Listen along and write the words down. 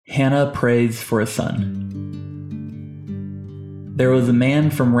Hannah prays for a son. There was a man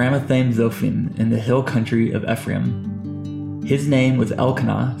from Ramathaim Zophim in the hill country of Ephraim. His name was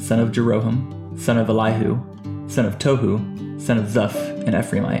Elkanah, son of Jeroham, son of Elihu, son of Tohu, son of Zuph, an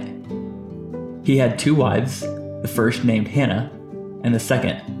Ephraimite. He had 2 wives, the first named Hannah, and the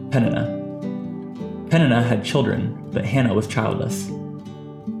second Peninnah. Peninnah had children, but Hannah was childless.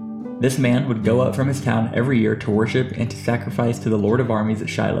 This man would go up from his town every year to worship and to sacrifice to the Lord of armies at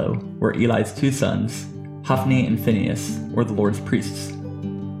Shiloh, where Eli's 2 sons, Hophni and Phinehas, were the Lord's priests.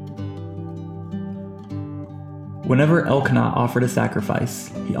 Whenever Elkanah offered a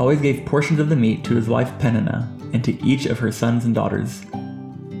sacrifice, he always gave portions of the meat to his wife Peninnah and to each of her sons and daughters.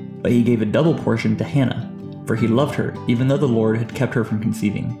 But he gave a double portion to Hannah, for he loved her even though the Lord had kept her from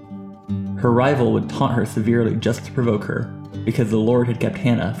conceiving. Her rival would taunt her severely just to provoke her, because the Lord had kept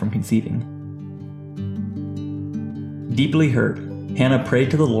Hannah from conceiving. Deeply hurt, Hannah prayed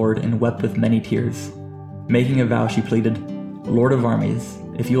to the Lord and wept with many tears. Making a vow, she pleaded, "Lord of armies,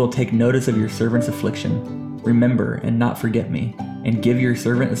 if you will take notice of your servant's affliction, remember and not forget me, and give your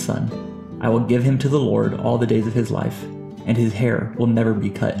servant a son. I will give him to the Lord all the days of his life, and his hair will never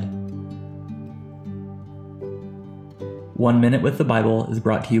be cut." 1 Minute with the Bible is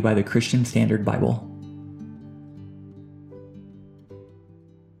brought to you by the Christian Standard Bible.